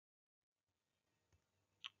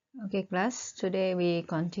Okay class, today we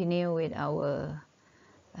continue with our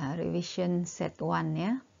revision set 1,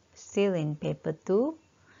 yeah, still in paper 2,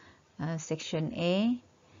 section A.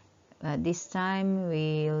 This time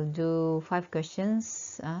we'll do 5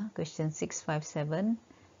 questions, question 6, 5, 7,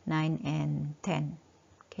 9 and 10.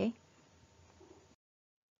 Okay,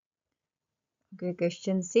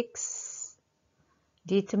 question 6.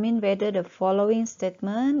 Determine whether the following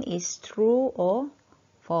statement is true or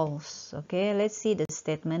false. Okay, let's see the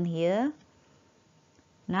statement here.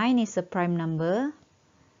 9 is a prime number.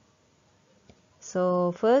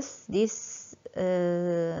 So first, this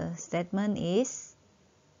statement is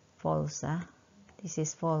false. This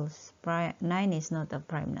is false. 9 is not a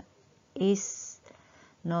prime number. Is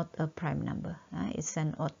not a prime number. It's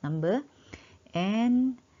an odd number,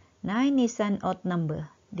 and 9 is an odd number.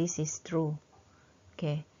 This is true.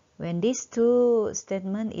 Okay. When these two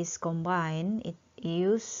statement is combined, it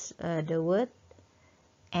use the word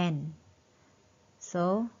and.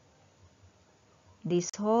 So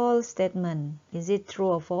this whole statement, is it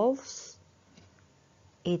true or false?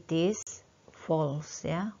 It is false.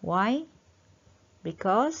 Yeah. Why?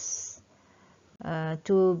 Because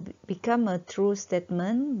to become a true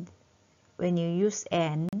statement, when you use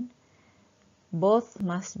and, both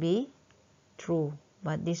must be true.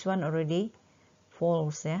 But this one already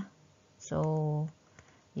false. Yeah. So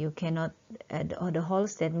you cannot. The whole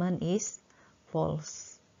statement is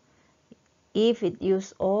false. If it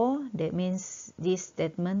use or, that means this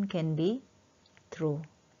statement can be true.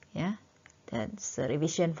 Yeah, that's a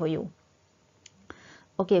revision for you.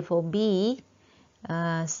 Okay, for B,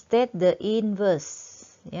 state the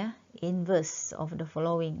inverse. Yeah, inverse of the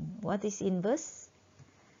following. What is inverse?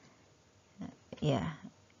 Yeah,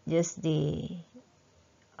 just the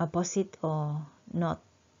opposite or not.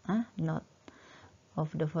 Not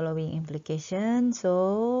of the following implication.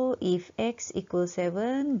 So if x equals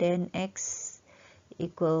 7, then x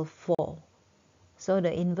equals 4. So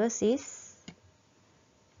the inverse is,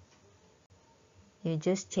 you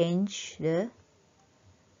just change the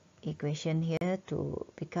equation here to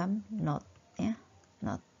become not. Yeah,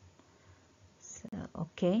 not. So,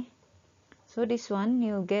 okay. So this one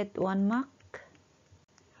you get 1 mark.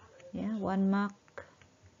 Yeah, 1 mark.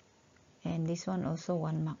 And this one also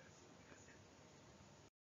 1 mark.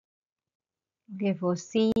 Okay, for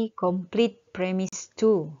C, complete premise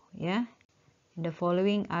 2. Yeah, the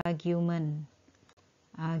following argument.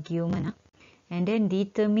 And then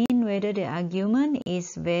determine whether the argument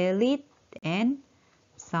is valid and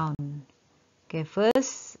sound. Okay,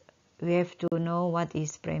 first we have to know what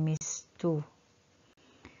is premise 2.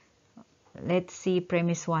 Let's see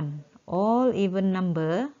premise 1. All even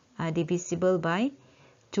number are divisible by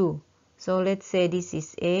 2. So let's say this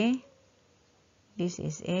is A, this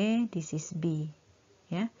is A, this is B.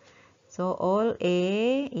 Yeah. So all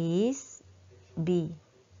A is B.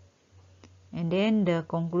 And then the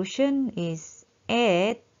conclusion is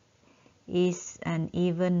 8 is an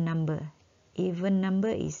even number. Even number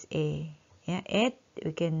is A. Yeah, 8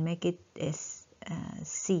 we can make it as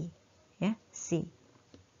C. Yeah, C.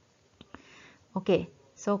 Okay,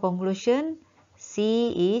 so conclusion,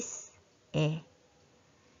 C is A.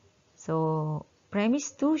 So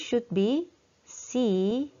premise 2 should be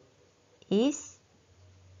C is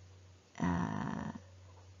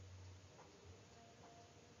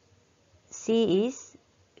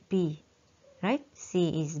B, right?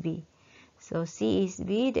 C is B. So C is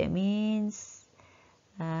B, that means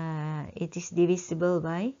it is divisible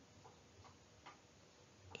by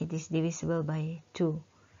 2.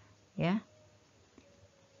 Yeah.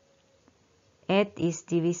 8 is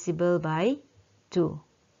divisible by 2.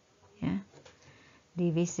 Yeah.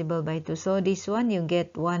 Divisible by 2. So this one you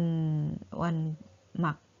get one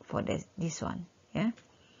mark for this one. Yeah.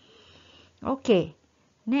 Okay.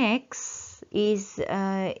 Next is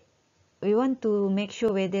we want to make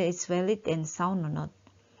sure whether it's valid and sound or not.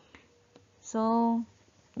 So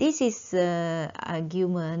this is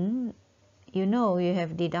argument. You know you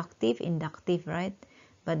have deductive, inductive, right?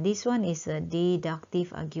 But this one is a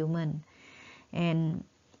deductive argument. And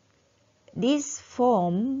this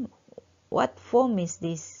form, what form is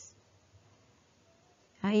this?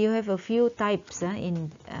 You have a few types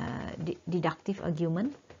in deductive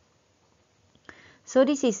argument. So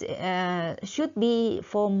this is should be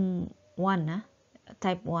form 1,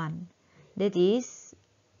 type 1. That is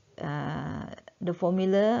the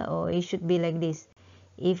formula, or it should be like this.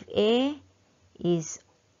 If A is,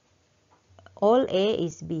 all A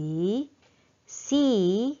is B,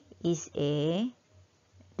 C is A,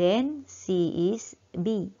 then C is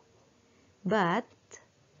B. But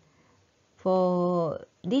for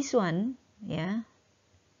this one, yeah,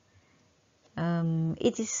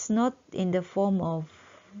 it is not in the form of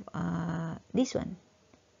this one.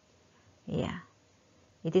 Yeah,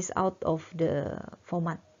 it is out of the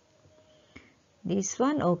format. This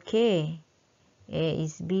one, okay, A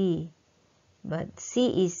is B, but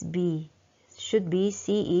C is B, should be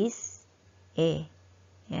C is A.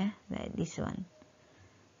 Yeah, like this one.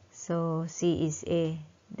 So C is A,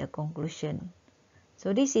 the conclusion.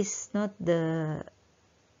 So this is not the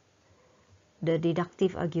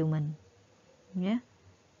deductive argument. Yeah,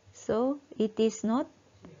 so it is not,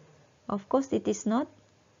 of course it is not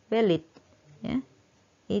valid. Yeah,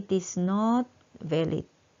 it is not valid.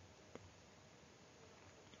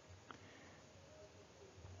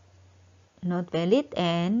 Not valid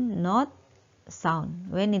and not sound.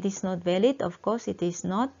 When it is not valid, of course it is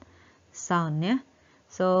not sound. Yeah,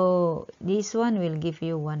 so this one will give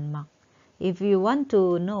you 1 mark. If you want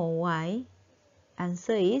to know why,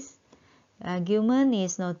 answer is argument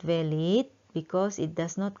is not valid because it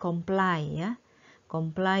does not comply. Yeah,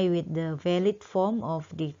 comply with the valid form of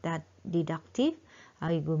deductive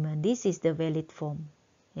argument. This is the valid form.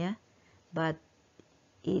 Yeah, but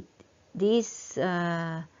this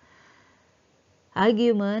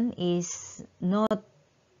argument is not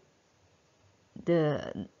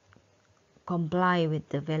the comply with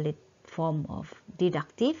the valid form of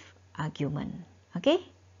deductive argument. Okay?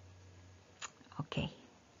 Okay.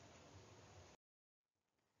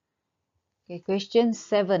 Okay, question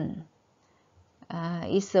 7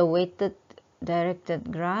 is a weighted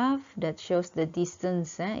directed graph that shows the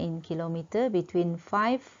distance in kilometer between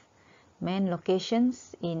 5 main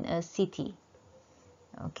locations in a city.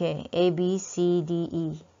 Okay, A, B, C, D,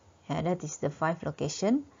 E. Yeah, that is the 5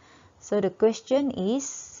 location. So the question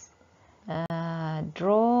is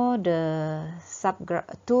draw the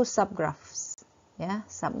two subgraphs. Yeah,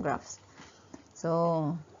 subgraphs.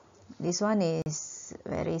 So this one is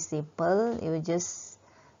very simple.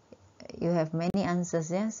 You have many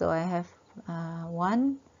answers. Yeah, so I have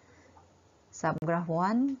one subgraph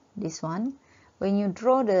 1. This one. When you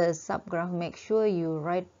draw the subgraph, make sure you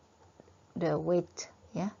write the weight.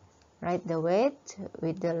 Yeah, write the weight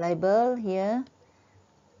with the label here.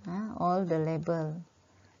 All the label.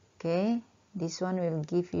 Okay, this one will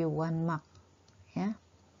give you 1 mark. Yeah.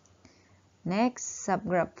 Next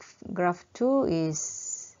subgraph, graph 2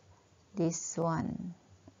 is this one.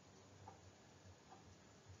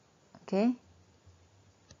 Okay,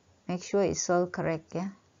 make sure it's all correct. Yeah,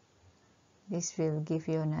 this will give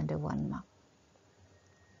you another 1 mark.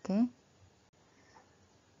 Okay.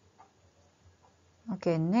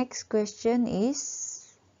 Okay, next question is,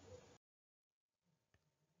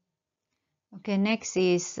 okay, next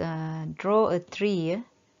is draw a tree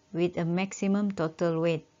with a maximum total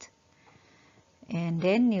weight, and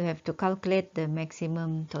then you have to calculate the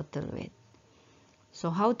maximum total weight. So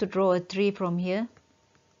how to draw a tree from here?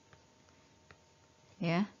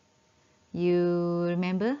 Yeah, you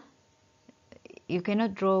remember, you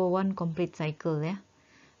cannot draw one complete cycle. Yeah,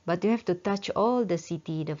 but you have to touch all the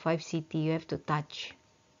city, the 5 city you have to touch.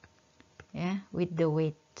 Yeah, with the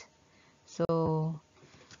weight. So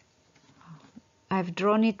I've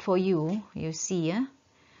drawn it for you. You see, yeah.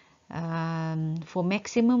 For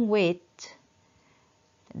maximum weight,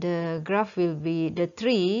 the graph will be the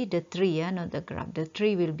tree. Yeah, not the graph. The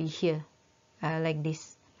tree will be here, like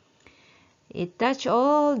this. It touch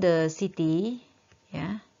all the city,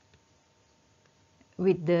 yeah,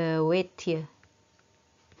 with the weight here,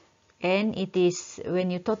 and it is,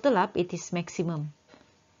 when you total up, it is maximum.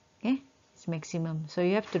 Okay, it's maximum. So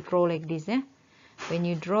you have to draw like this. Yeah, when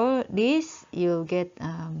you draw this, you'll get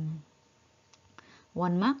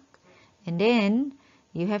 1 mark, and then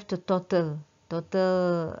you have to total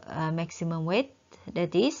maximum weight.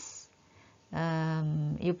 That is,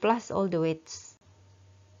 you plus all the weights.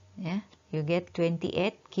 Yeah, you get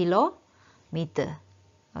 28 kilometer.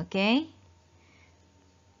 Okay.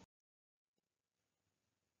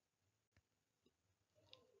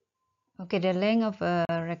 Okay, the length of a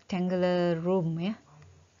rectangular room, yeah,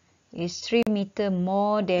 is 3 meters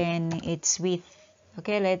more than its width.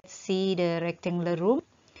 Okay, let's see the rectangular room.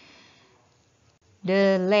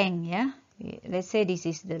 The length, yeah, let's say this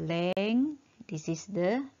is the length, this is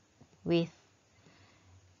the width,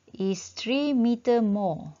 is 3 meters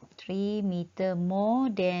more. 3 meters more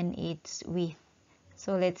than its width.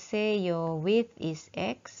 So let's say your width is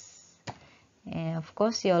x, and of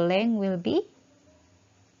course your length will be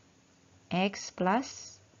x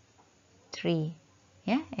plus 3.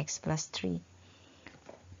 Yeah, x plus 3.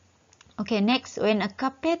 Okay, next, when a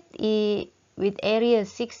carpet with area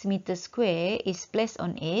 6 meters square is placed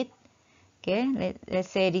on it, okay, let's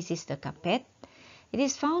say this is the carpet, It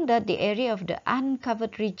is found that the area of the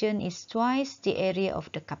uncovered region is twice the area of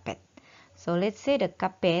the carpet. So let's say the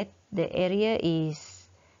carpet, the area is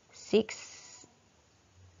 6,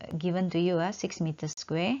 given to you, 6 meters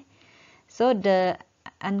square. So the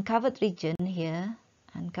uncovered region here,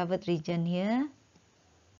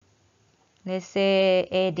 let's say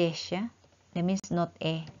A dash, that means not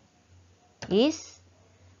A, is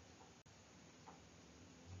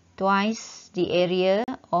twice the area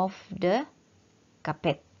of the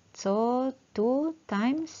carpet. So 2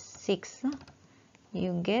 times 6,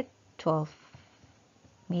 you get 12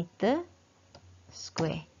 meter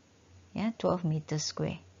square. 12 meters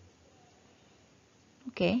square.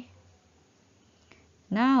 Okay.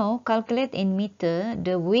 Now calculate in meter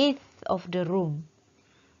the width of the room.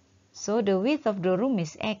 So the width of the room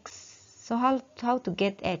is x. So how to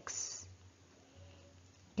get x?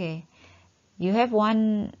 Okay. You have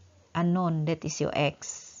one unknown, that is your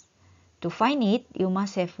x. To find it, you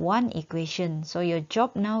must have one equation. So your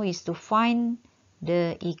job now is to find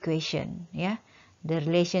the equation, the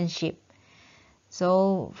relationship.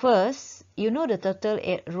 So first, you know the total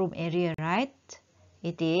room area, right?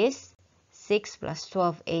 It is 6 plus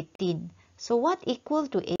 12, 18. So what equal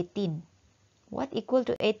to 18? What equal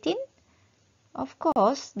to 18? Of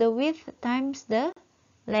course, the width times the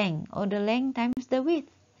length, or the length times the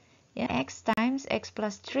width. X times x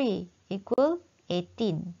plus 3 equal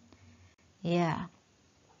 18.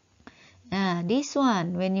 This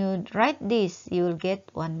one, when you write this, you will get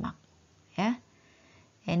 1 mark.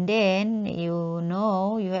 And then you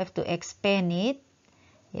know you have to expand it.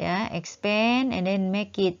 Expand and then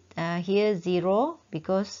make it here 0,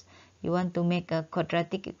 because you want to make a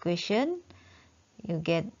quadratic equation. You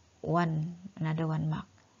get another 1 mark.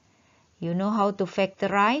 You know how to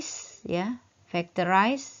factorize,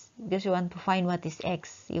 factorize, because you want to find what is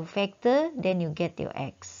x. You factor, then you get your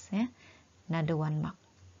x, another 1 mark.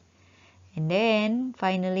 And then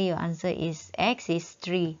finally your answer is x is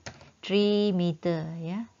 3 meter,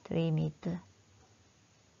 3 meter.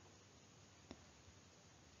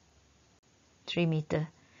 3 meter.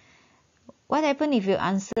 What happens if you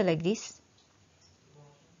answer like this?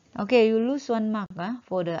 Okay, you lose 1 mark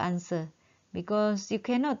for the answer, because you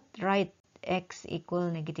cannot write x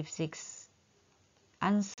equal -6.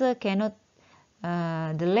 Answer cannot,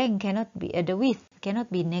 the length cannot be, the width cannot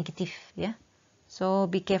be negative, So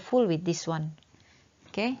be careful with this one.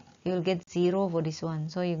 Okay, you will get 0 for this one.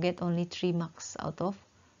 So you get only 3 marks out of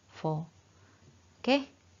 4. Okay,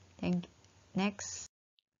 thank you. Next.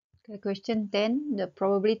 Okay, question 10. The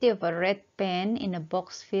probability of a red pen in a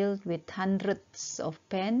box filled with hundreds of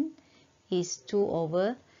pens is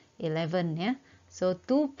 2/11. So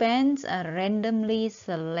 2 pens are randomly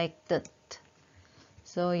selected.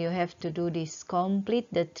 So you have to do this.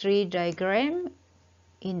 Complete the tree diagram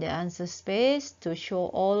in the answer space to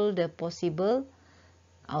show all the possible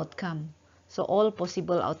outcome. So all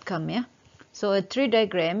possible outcome, So a tree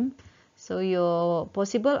diagram. So your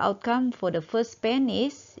possible outcome for the first pen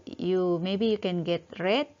is maybe you can get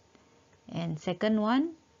red, and second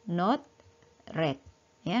one not red,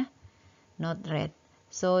 not red.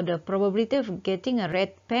 So the probability of getting a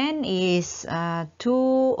red pen is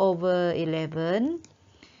 2/11,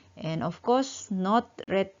 and of course not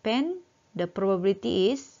red pen, the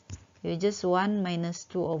probability is you just 1 minus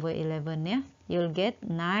 2/11, you'll get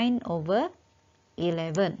 9/11.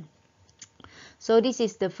 So this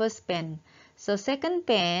is the first pen. So second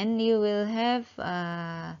pen, you will have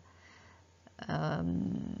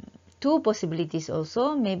 2 possibilities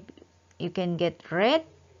also. Maybe you can get red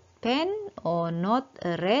pen or not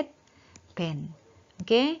a red pen.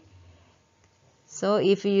 Okay. So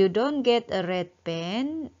if you don't get a red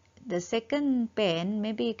pen, the second pen,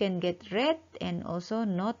 maybe you can get red and also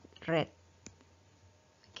not red.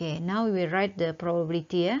 Okay, now we write the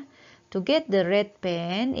probability. To get the red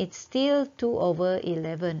pen, it's still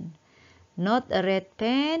 2/11. Not a red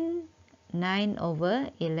pen,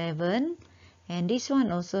 9/11. And this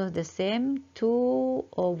one also the same,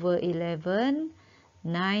 2/11,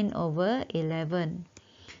 9/11.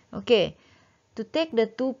 Okay, to take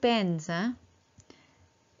the 2 pens,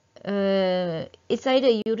 it's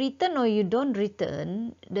either you return or you don't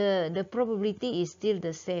return, the probability is still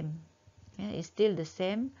the same. It's still the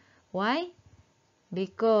same. Why?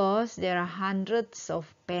 Because there are hundreds of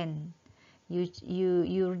pen. You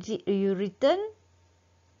return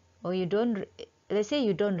or you don't. Let's say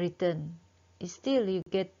you don't return, still you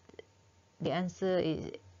get the answer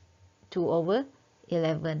is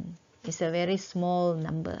 2/11. It's a very small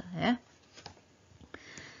number,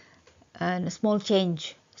 and a small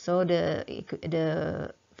change. So the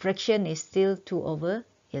fraction is still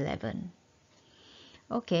 2/11.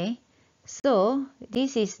 Okay. So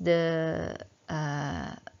this is the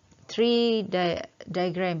tree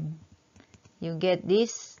diagram. You get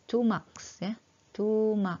this 2 marks, yeah,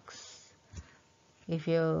 2 marks if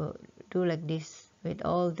you do like this with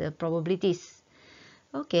all the probabilities.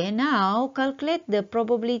 Okay, now calculate the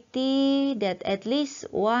probability that at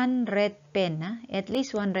least one red pen, at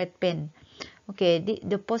least one red pen. Okay,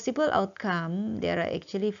 the possible outcome, there are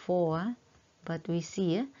actually 4, but we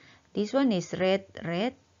see this one is red,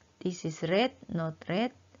 red, this is red, not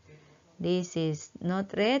red, this is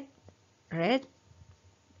not red, red,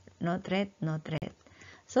 not red, not red.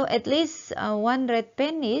 So at least one red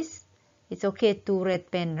pen is, it's okay, 2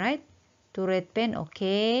 red pen, right? 2 red pen,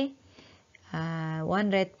 okay.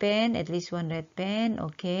 One red pen, at least one red pen,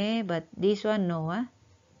 okay. But this one no,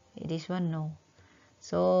 this one no.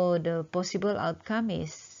 So the possible outcome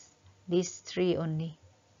is these 3 only.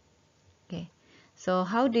 Okay. So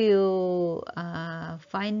how do you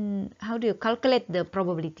how do you calculate the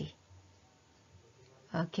probability?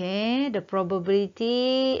 Okay, the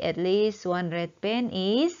probability at least one red pen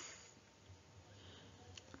is,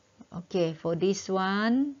 okay, for this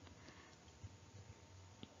one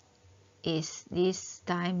is this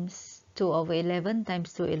times 2 over 11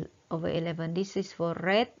 times 2 over 11. This is for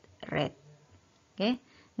red, red. Okay,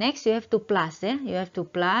 next you have to plus, you have to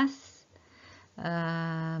plus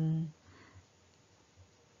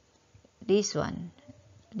this one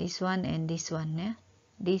and this one,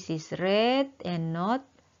 this is red and not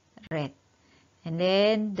red. And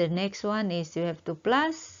then the next one is you have to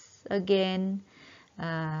plus again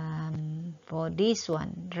for this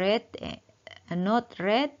one, red and not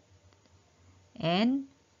red and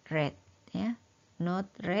red, not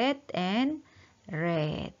red and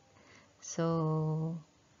red. So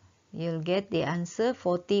you'll get the answer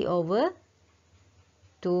 40 over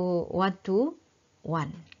 1 to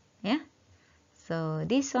 1, so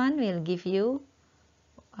this one will give you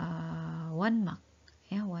 1 mark,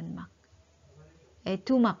 1 mark,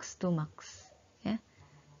 2 marks, 2 marks,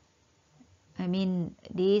 I mean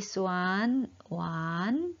this one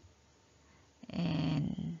 1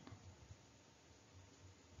 and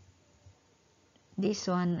this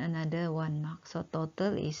one another 1 mark, so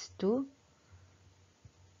total is 2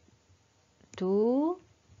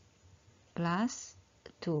 plus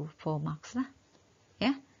 2, 4 marks lah.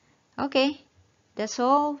 Okay, that's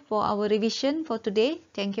all for our revision for today.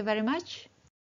 Thank you very much.